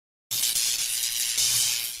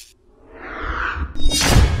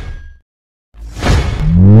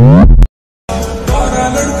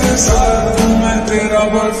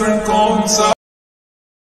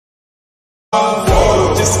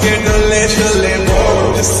जिसके डोले शोले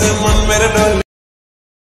जिससे मन मेरे डोले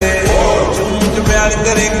जो मुझे प्यार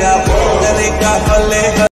करेगा भले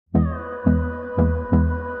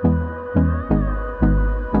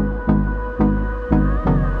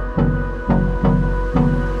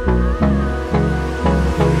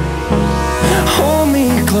Hold me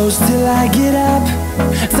close till I get up.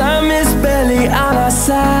 Time is barely on our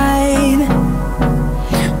side.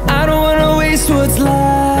 I don't wanna waste what's left.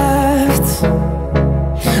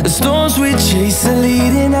 The storms we chase are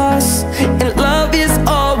leading us, and love is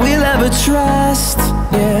all we'll ever trust.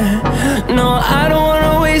 Yeah, no, I don't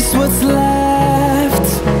wanna waste what's left.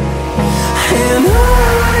 And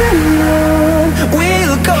on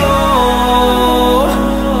we'll go,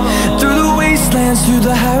 through the wastelands, through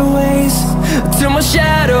the highways, till my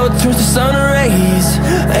shadow turns to sun rays.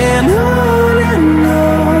 And on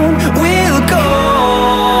we'll go,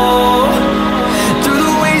 through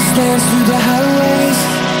the wastelands, through the highways,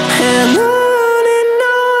 and on we'll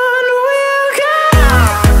go.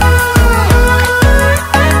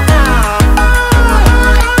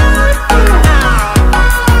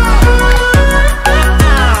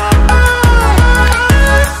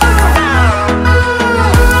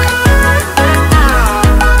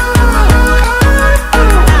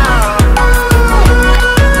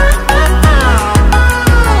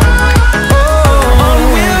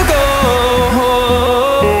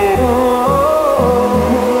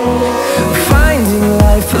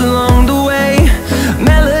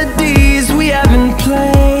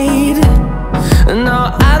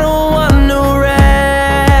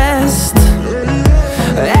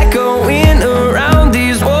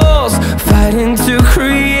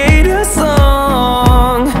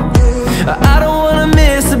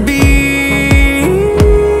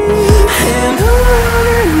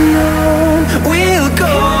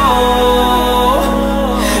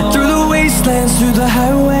 Through the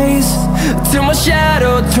highways, till my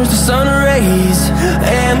shadow turns to sun rays.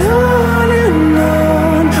 And on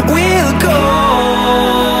we'll go,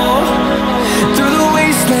 through the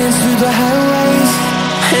wastelands, through the highways,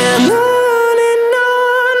 and on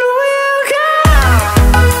we'll go.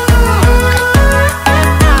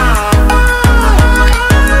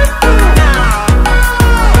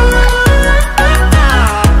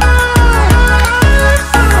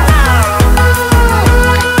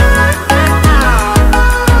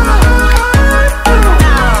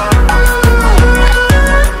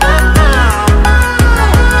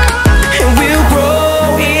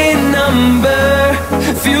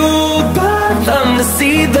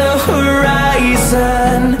 See the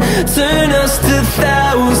horizon, turn us to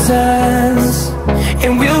thousands,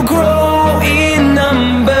 and we'll grow in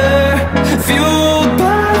number, fueled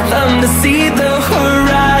by them to see the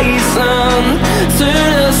horizon,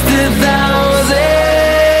 turn us to thousands,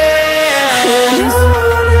 and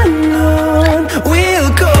on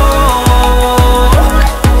we'll go,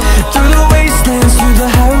 through the wastelands, through the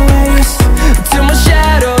highways, till my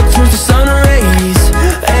shadow turns to sun rays.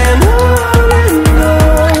 And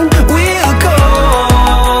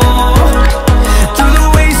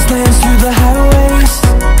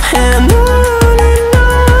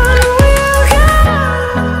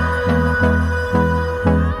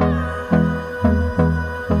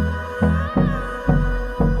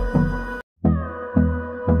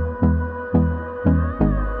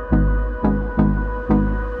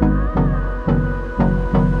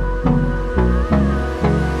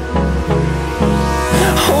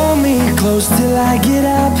close till I get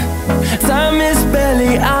up. Time is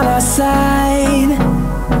barely on our side.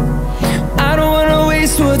 I don't wanna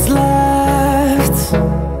waste what's left.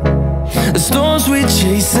 The storms we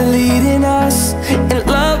chase are leading us, and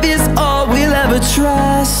love is all we'll ever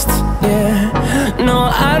trust. Yeah, no,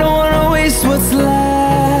 I don't wanna waste what's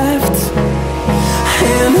left.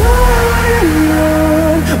 And on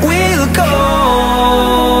we'll go,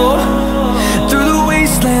 through the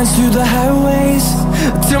wastelands, through the highways,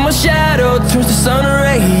 till my shadow turns to sun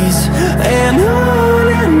rays. And on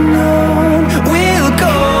we'll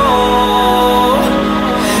go,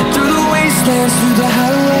 through the wastelands, through the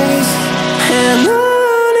highways, and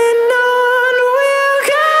on we'll go.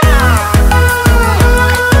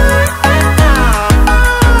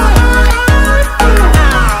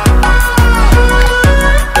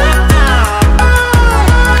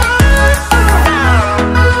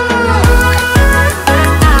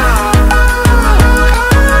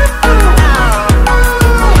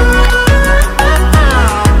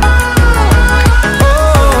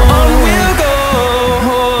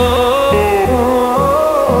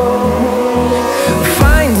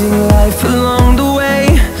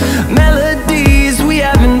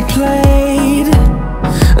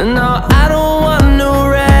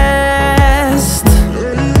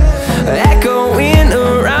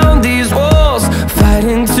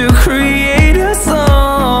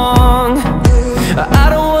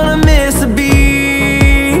 miss a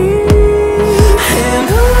beat. And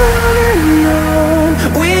on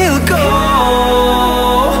we'll go,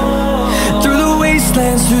 through the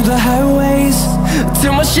wastelands, through the highways,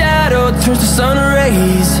 till my shadow turns to sun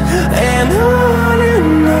rays. And on